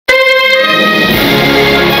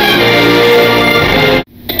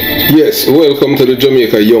Yes, welcome to the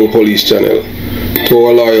Jamaica Young Police channel. To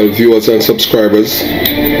our loyal viewers and subscribers,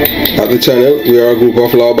 at the channel we are a group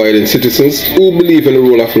of law-abiding citizens who believe in the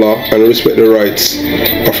rule of law and respect the rights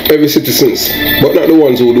of every citizen, but not the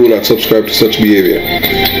ones who do not subscribe to such behavior.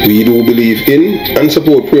 We do believe in and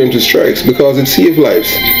support preemptive strikes because it saves lives.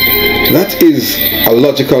 That is a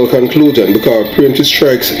logical conclusion because preemptive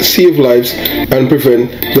strikes save lives and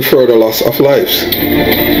prevent the further loss of lives.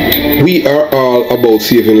 We are all about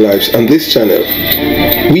saving lives on this channel.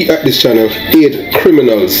 We at this channel aid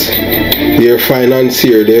criminals, their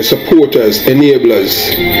financiers, their supporters,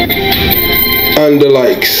 enablers, and the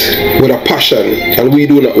likes with a passion, and we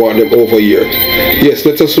do not want them over here. Yes,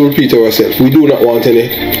 let us repeat ourselves. We do not want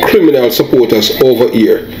any criminal supporters over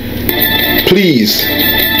here. Please,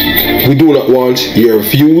 we do not want your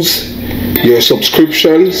views, your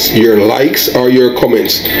subscriptions, your likes, or your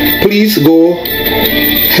comments. Please go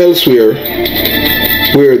elsewhere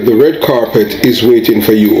where the red carpet is waiting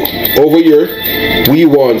for you. Over here, we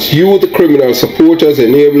want you, the criminal supporters,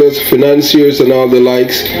 enablers, financiers, and all the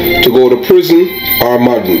likes, to go to prison or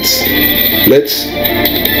madness. Let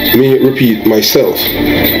me repeat myself.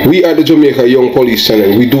 We at the Jamaica Young Police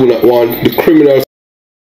channel, we do not want the criminals.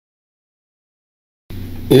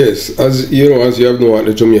 Yes, as you know, as you have known at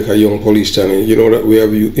the Jamaica Young Police channel, you know that we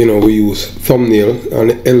have, we use thumbnail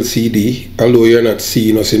and LCD, although you're not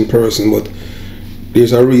seeing us in person, but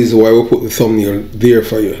there's a reason why we put the thumbnail there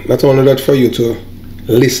for you. Not only that for you to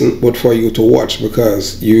listen, but for you to watch,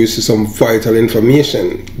 because you see some vital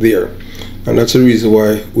information there, and that's the reason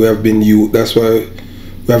why we have been that's why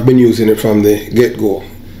we have been using it from the get-go,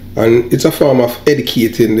 and it's a form of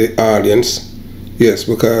educating the audience. Yes,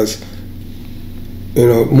 because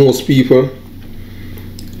most people,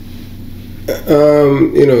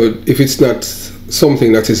 if it's not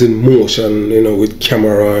something that is in motion, with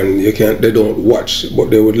camera, and they don't watch, but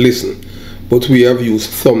they would listen. But we have used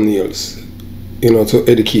thumbnails, to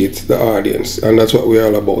educate the audience, and that's what we're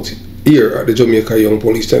all about here at the Jamaica Young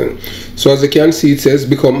Police channel. So as you can see, it says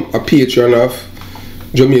become a patron of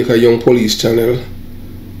Jamaica Young Police channel.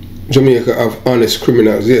 Jamaica have honest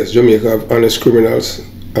criminals. Yes, Jamaica have honest criminals,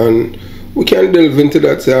 and we can delve into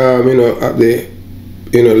that, at the,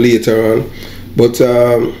 later on. But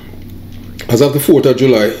as of the 4th of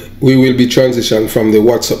July, we will be transitioned from the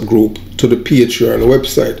WhatsApp group to the Patreon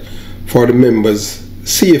website for the members'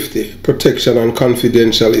 safety, protection, and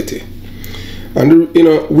confidentiality. And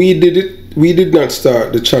we did not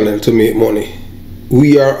start the channel to make money.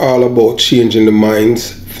 We are all about changing the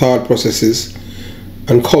minds, thought processes,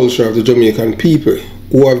 and culture of the Jamaican people,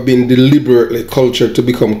 who have been deliberately cultured to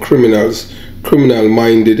become criminals,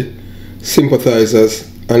 criminal-minded, sympathizers,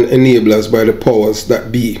 and enablers by the powers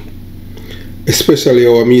that be, especially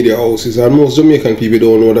our media houses. And most Jamaican people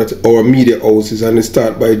don't know that our media houses, and they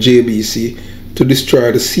start by JBC, to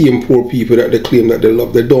destroy the same poor people that they claim that they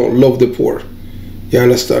love. They don't love the poor. You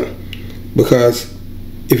understand? Because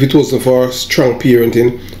if it wasn't for strong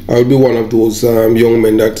parenting, I would be one of those young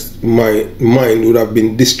men that my mind would have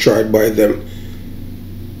been destroyed by them,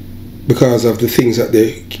 because of the things that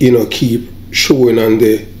they keep showing on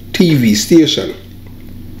the TV station.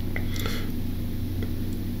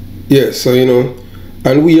 Yes, so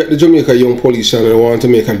and we at the Jamaica Young Police channel want to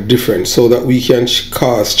make a difference so that we can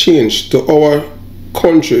cause change to our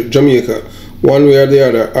country, Jamaica, one way or the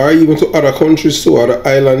other, or even to other countries too, other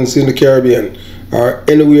islands in the Caribbean, or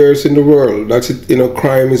anywhere else in the world. That's it.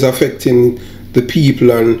 Crime is affecting the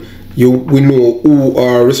people, and we know who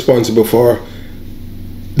are responsible for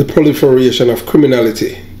the proliferation of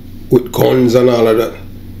criminality with guns and all of that,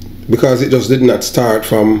 because it just did not start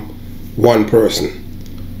from one person.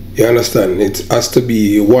 You understand? It has to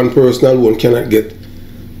be one person alone cannot get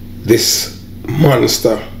this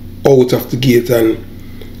monster out of the gate. And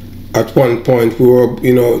at one point we were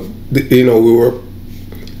we were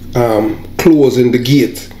closing the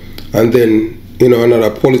gate, and then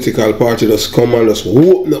another political party just come and just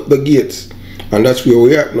open up the gates, and that's where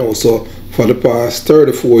we're at now. So for the past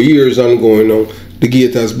 34 years ongoing now, the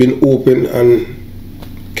gate has been open and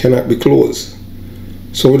cannot be closed.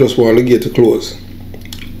 So we just want the gate to close.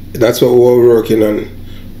 That's what we're working on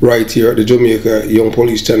right here at the Jamaica Young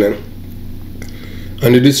Police channel.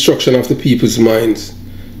 And the destruction of the people's minds.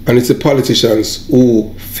 And it's the politicians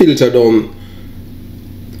who filter down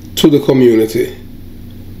to the community.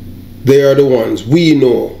 They are the ones, we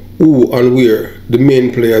know who and where the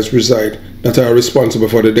main players reside, that are responsible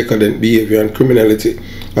for the decadent behavior and criminality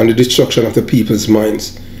and the destruction of the people's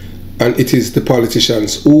minds. And it is the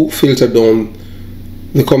politicians who filter down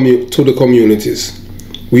to the communities.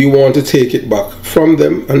 We want to take it back from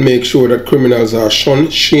them and make sure that criminals are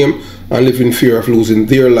shunned, shamed, and live in fear of losing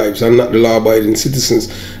their lives and not the law-abiding citizens.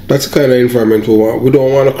 That's the kind of environment we want. We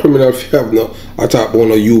don't want a criminal to have no attack on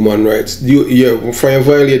no human rights. If you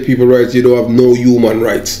violate people's rights, you don't have no human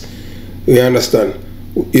rights. You understand?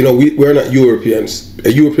 You know, we're not Europeans.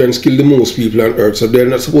 Europeans kill the most people on earth, so they're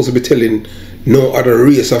not supposed to be telling no other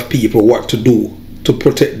race of people what to do to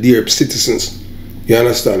protect their citizens. You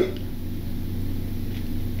understand?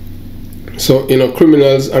 So, you know,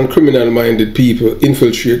 criminals and criminal-minded people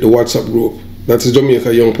infiltrate the WhatsApp group. That's the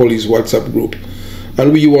Jamaica Young Police WhatsApp group.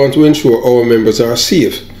 And we want to ensure our members are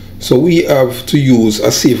safe. So we have to use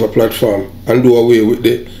a safer platform and do away with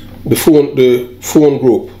the phone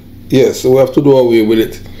group. Yes, so we have to do away with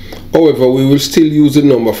it. However, we will still use the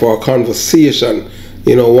number for a conversation,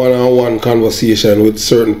 you know, one-on-one conversation with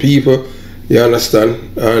certain people. You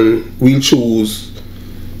understand? And we'll choose,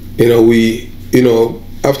 you know,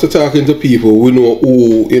 after talking to people, we know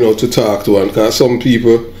who, you know, to talk to. And because some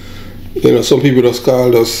people, you know, some people just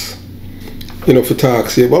called us, you know, for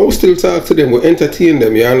talks here, but we still talk to them, we entertain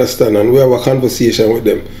them, you understand, and we have a conversation with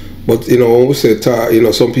them. But, you know, when we say talk, you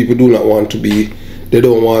know, some people do not want to be, they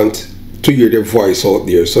don't want to hear their voice out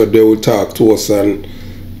there, so they will talk to us, and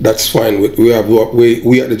that's fine. We at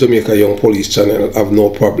the Jamaica Young Police channel have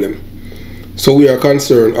no problem. So we are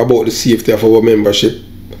concerned about the safety of our membership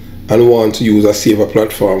and want to use a safer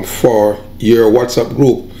platform for your WhatsApp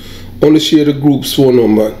group. Only share the group's phone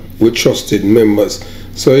number with trusted members.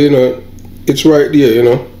 So, you know, it's right there, you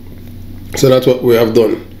know. So that's what we have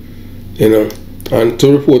done, you know. And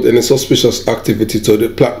to report any suspicious activity to the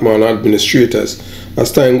platform administrators.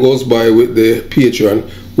 As time goes by with the Patreon,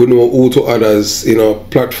 we know who to others, you know,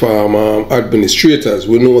 platform administrators.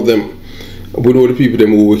 We know them. We know the people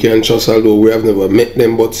them who we can trust, although we have never met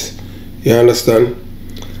them, but you understand?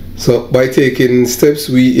 So by taking steps,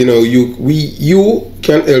 you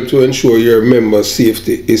can help to ensure your members'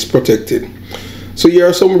 safety is protected. So here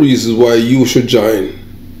are some reasons why you should join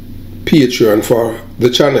Patreon for the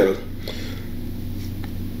channel.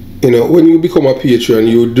 You know, when you become a Patreon,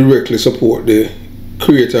 you directly support the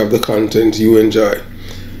creator of the content you enjoy.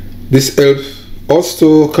 This helps us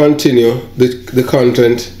to continue the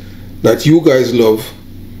content that you guys love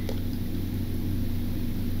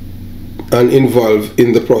and involved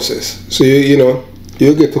in the process. So you know,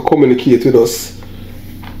 you get to communicate with us,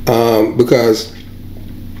 because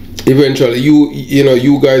eventually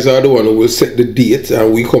you guys are the one who will set the date,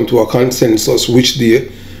 and we come to a consensus which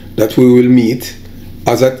day that we will meet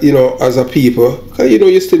as a people. Because, you know,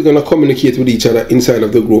 you're still gonna communicate with each other inside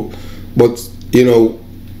of the group, but, you know,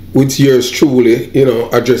 with yours truly, you know,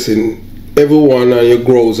 addressing everyone and your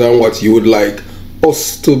growth and what you would like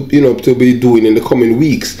us to, you know, to be doing in the coming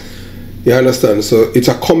weeks. You understand? So it's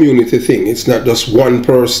a community thing. It's not just one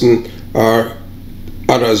person or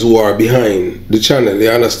others who are behind the channel. You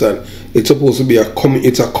understand? It's supposed to be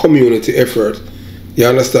it's a community effort. You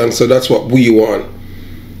understand? So that's what we want.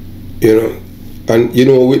 You know, and you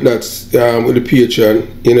know, with that, with the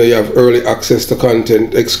Patreon, you know, you have early access to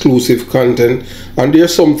content, exclusive content, and there are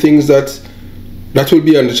some things that will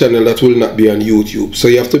be on the channel that will not be on YouTube. So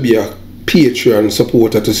you have to be a Patreon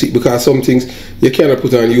supporter to see, because some things you cannot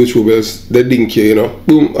put on YouTube else they dink you, you know,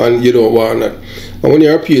 boom, and you don't want that. And when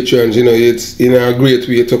you're a Patreon, you know, it's a great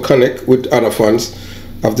way to connect with other fans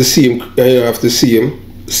of the same,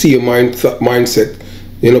 mindset.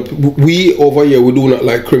 You know, we over here, we do not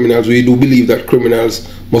like criminals. We do believe that criminals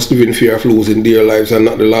must live in fear of losing their lives and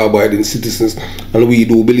not the law-abiding citizens, and we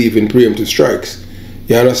do believe in preemptive strikes.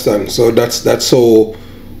 You understand? So that's how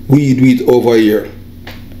we do it over here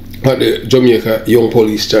at the Jamaica Young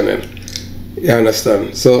Police channel. You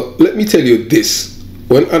understand? So let me tell you this.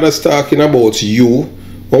 When others talking about you,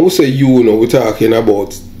 when we say you know, we're talking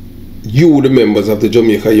about you, the members of the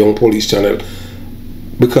Jamaica Young Police channel,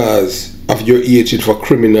 because of your hatred for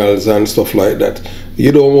criminals and stuff like that.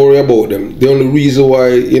 You don't worry about them. The only reason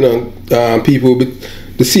why, you know,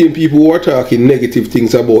 the same people who are talking negative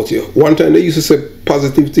things about you, one time they used to say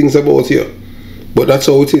positive things about you, but that's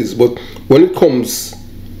how it is. But when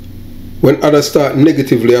others start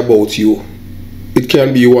negatively about you, it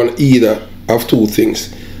can be one either of two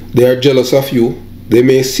things. They are jealous of you. They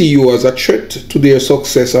may see you as a threat to their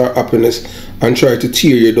success or happiness and try to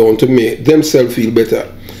tear you down to make themselves feel better.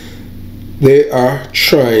 They are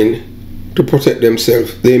trying to protect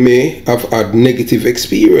themselves. They may have had negative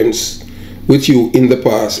experience with you in the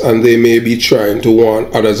past, and they may be trying to warn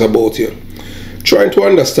others about you. Trying to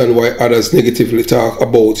understand why others negatively talk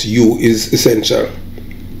about you is essential.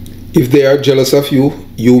 If they are jealous of you,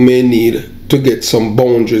 you may need to get some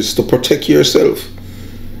boundaries to protect yourself.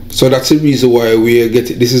 So that's the reason why we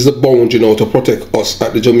get it. This is the boundary now to protect us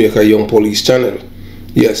at the Jamaica Young Police channel.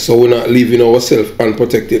 Yes, so we're not leaving ourselves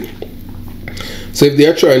unprotected. So if they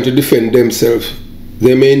are trying to defend themselves,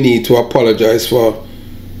 they may need to apologize for,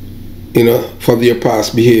 you know, for their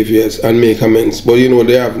past behaviors and make amends. But, you know,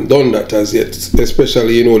 they haven't done that as yet,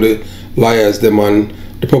 especially, you know, the liars, them, and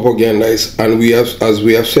the propagandists. And we have, as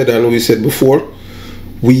we have said and we said before,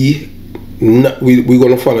 we're going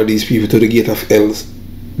to follow these people to the gate of hell.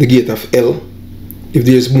 The gate of hell. If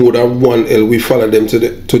there's more than one L, we follow them to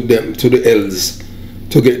the L's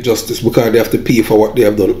to get justice, because they have to pay for what they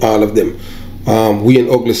have done, all of them. We in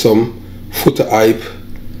Ugly Footer Hype,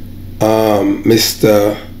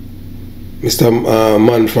 Mr.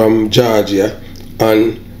 Man from Georgia,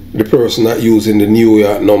 and the person that using the New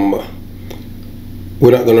York number.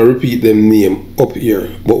 We're not going to repeat them name up here,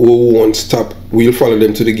 but we won't stop. We'll follow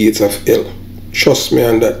them to the gates of hell. Trust me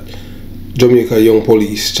on that, Jamaica Young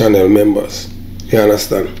Police channel members. You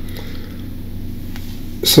understand?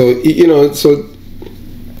 So, you know, so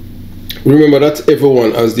remember that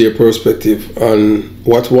everyone has their perspective, and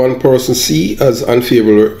what one person see as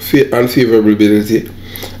unfavorability,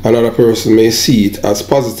 another person may see it as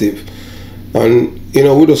positive. And, you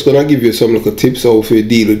know, we're just gonna give you some little tips how to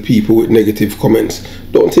deal with people with negative comments.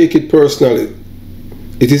 Don't take it personally.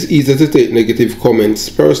 It is easy to take negative comments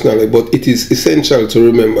personally, but it is essential to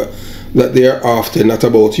remember that they are often not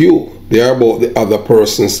about you. They are about the other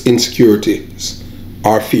person's insecurities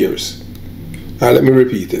or fears. Let me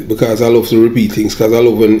repeat it, because I love to repeat things, because I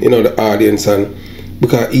love when, you know, the audience, and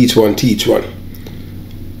because each one teach one.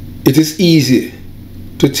 It is easy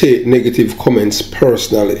to take negative comments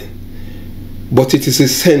personally, but it is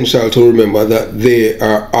essential to remember that they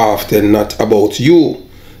are often not about you.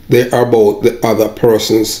 They are about the other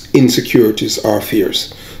person's insecurities or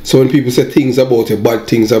fears. So when people say things about you, bad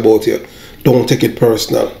things about you, don't take it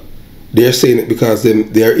personal. They're saying it because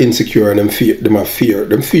they are insecure and them have fear.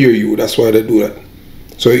 Them fear you. That's why they do that.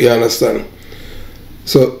 So you understand.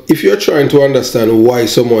 So if you're trying to understand why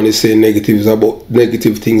someone is saying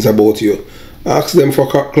negative things about you, ask them for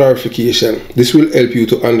clarification. This will help you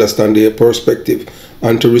to understand their perspective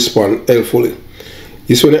and to respond helpfully.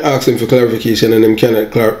 It's when you ask them for clarification and them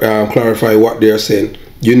cannot clarify what they are saying,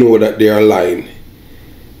 you know that they are lying.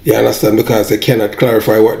 You understand? Because they cannot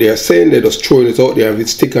clarify what they are saying. They're just throwing it out there. If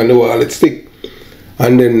it's stick on the wall, it's stick.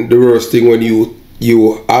 And then the worst thing, when you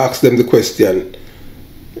ask them the question,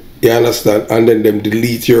 you understand, and then them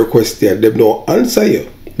delete your question, them don't answer you,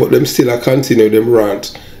 but them still continue them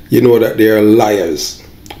rant, you know that they are liars,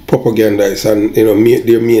 propagandists, and, you know,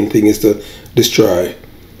 their main thing is to destroy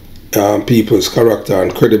people's character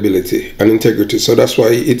and credibility and integrity. So that's why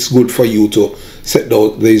it's good for you to set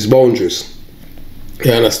out these boundaries.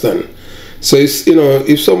 You understand? So it's, you know,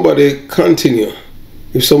 if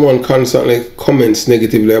someone constantly comments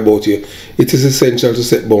negatively about you, it is essential to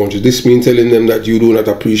set boundaries. This means telling them that you do not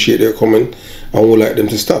appreciate their comment and would like them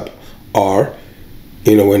to stop. Or,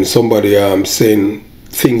 you know, when somebody saying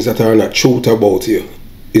things that are not truth about you,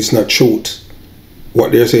 it's not truth.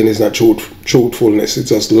 What they're saying is not truthfulness. It's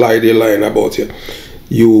just they're lying about you.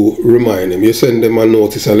 You remind them, you send them a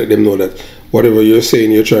notice and let them know that whatever you're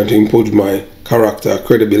saying, you're trying to impugn my character,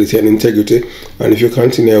 credibility, and integrity. And if you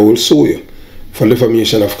continue, I will sue you for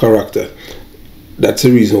defamation of character. That's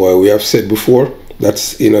the reason why we have said before.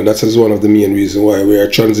 That's, you know, that is one of the main reasons why we are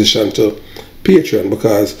transitioned to Patreon,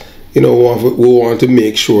 because, you know, we want to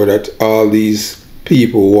make sure that all these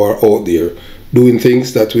people who are out there doing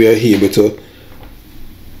things, that we are able to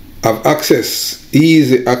have access,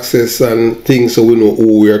 easy access and things, so we know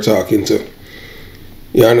who we are talking to.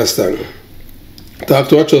 You understand? Talk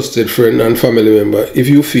to a trusted friend and family member. If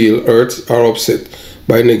you feel hurt or upset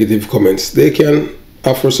by negative comments, they can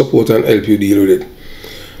offer support and help you deal with it.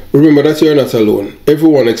 Remember that you're not alone.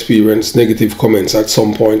 Everyone experiences negative comments at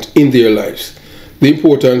some point in their lives. The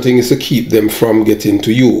important thing is to keep them from getting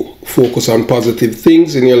to you. Focus on positive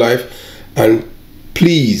things in your life, and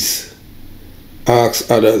please ask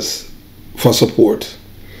others for support.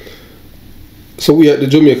 So we at the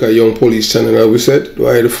Jamaica Young Police channel, as we said,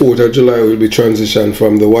 by the 4th of July we'll be transitioned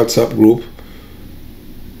from the WhatsApp group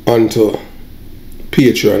onto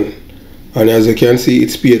Patreon. And as you can see,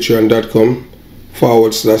 it's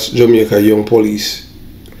patreon.com/Jamaica Young Police.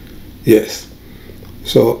 Yes.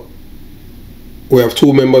 So we have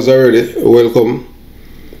 2 members already. Welcome.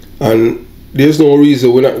 And there's no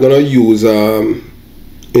reason we're not gonna use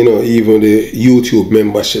you know, even the YouTube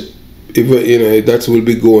membership. If, you know, that will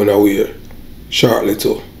be going away shortly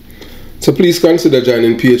too. So please consider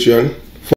joining Patreon.